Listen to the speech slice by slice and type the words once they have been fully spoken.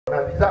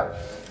un visage.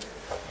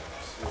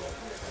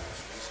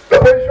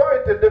 L'opposition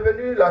était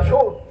devenue la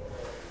chose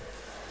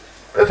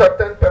de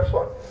certaines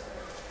personnes.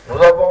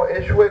 Nous avons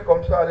échoué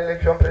comme ça à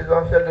l'élection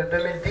présidentielle de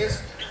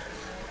 2010.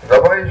 Nous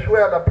avons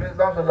échoué à la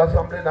présidence de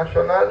l'Assemblée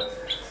nationale.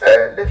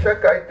 Et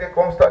l'échec a été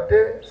constaté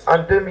en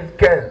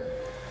 2015.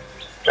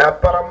 Mais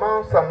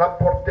apparemment, ça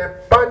n'apportait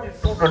pas du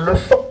tout de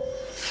leçon.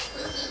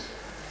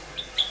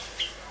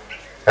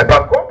 Et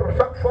par contre,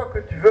 chaque fois que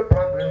tu veux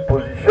prendre une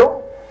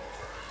position,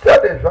 il y a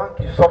des gens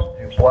qui sortent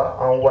du bois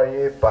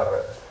envoyés par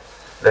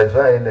les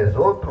uns et les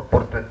autres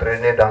pour te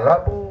traîner dans la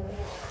boue,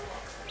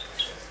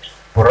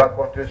 pour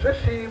raconter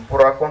ceci,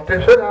 pour raconter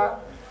cela.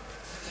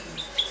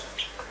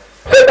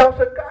 C'est dans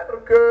ce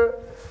cadre que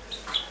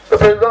le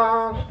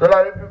président de la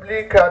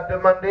République a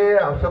demandé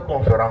à ce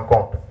qu'on se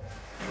rencontre.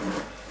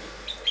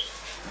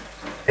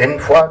 Une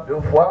fois,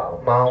 deux fois,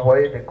 on m'a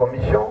envoyé des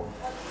commissions.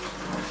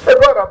 Je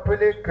dois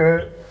rappeler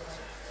que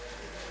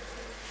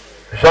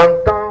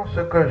j'entends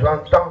ce que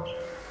j'entends.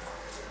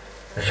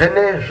 Je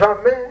n'ai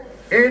jamais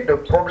eu de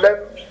problème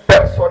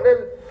personnel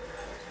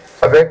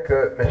avec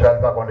Michel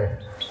Wagonet.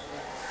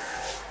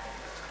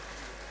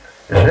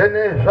 Je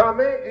n'ai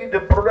jamais eu de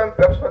problème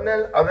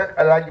personnel avec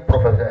Alhaji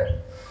Professeur.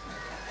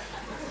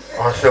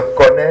 On se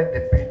connaît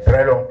depuis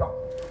très longtemps.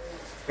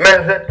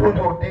 Mais j'ai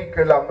toujours dit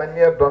que la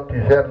manière dont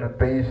tu gères le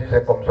pays, si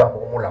c'est comme ça,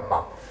 Moumou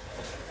Lama.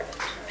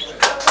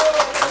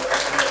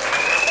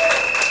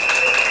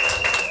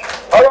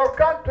 Alors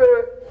quand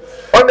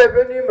on est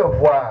venu me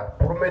voir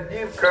pour me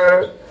dire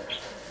que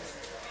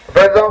le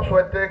président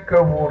souhaitait que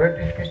vous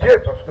rediscutiez,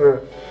 parce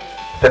que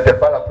ce n'était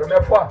pas la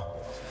première fois.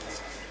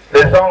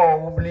 Les gens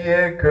ont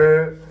oublié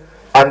que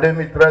en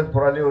 2013,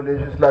 pour aller aux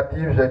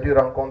législatives, j'ai dû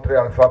rencontrer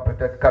Alpha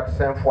peut-être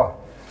 4-5 fois.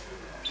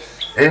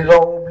 Et ils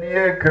ont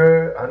oublié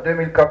qu'en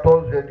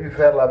 2014, j'ai dû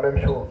faire la même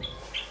chose.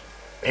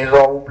 Ils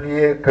ont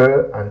oublié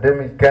qu'en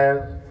 2015,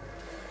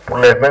 pour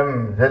les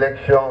mêmes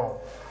élections,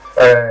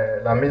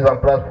 la mise en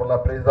place pour la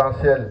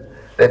présidentielle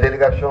des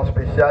délégations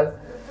spéciales,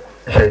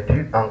 j'ai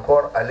dû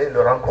encore aller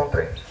le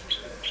rencontrer.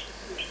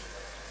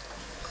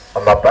 On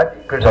ne m'a pas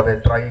dit que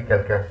j'avais trahi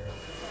quelqu'un.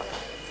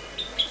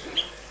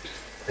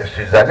 Je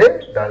suis allé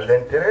dans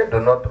l'intérêt de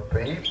notre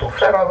pays pour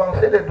faire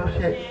avancer les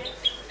dossiers.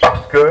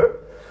 Parce que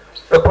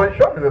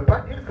l'opposition ne veut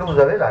pas dire que vous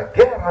avez la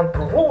guerre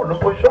entre vous.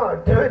 L'opposition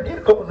veut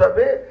dire que vous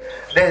avez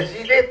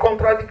des idées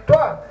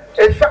contradictoires.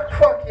 Et chaque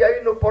fois qu'il y a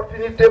une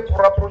opportunité pour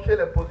rapprocher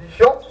les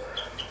positions,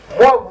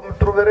 moi, vous me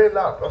trouverez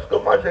là. Parce que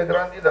moi, j'ai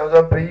grandi dans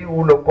un pays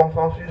où le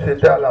consensus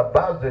était à la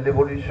base de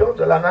l'évolution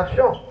de la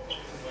nation.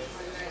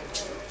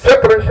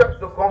 Cette recherche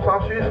de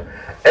consensus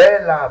est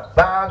la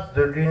base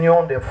de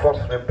l'union des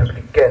forces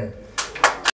républicaines.